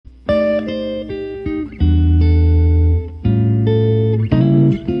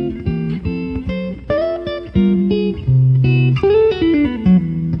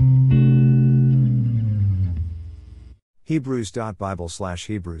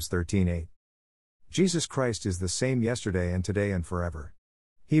Hebrews.Bible/Hebrews 13:8. Jesus Christ is the same yesterday and today and forever.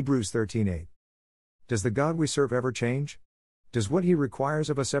 Hebrews 13:8. Does the God we serve ever change? Does what He requires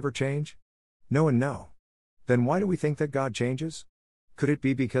of us ever change? No and no. Then why do we think that God changes? Could it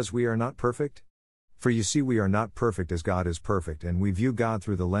be because we are not perfect? For you see, we are not perfect as God is perfect, and we view God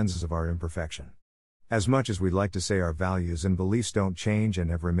through the lenses of our imperfection. As much as we'd like to say our values and beliefs don't change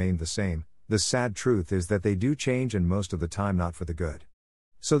and have remained the same, the sad truth is that they do change, and most of the time not for the good.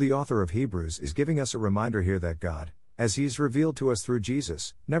 So the author of Hebrews is giving us a reminder here that God, as He's revealed to us through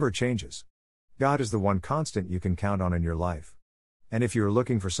Jesus, never changes. God is the one constant you can count on in your life. And if you are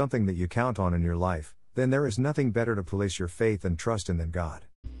looking for something that you count on in your life, then there is nothing better to place your faith and trust in than God.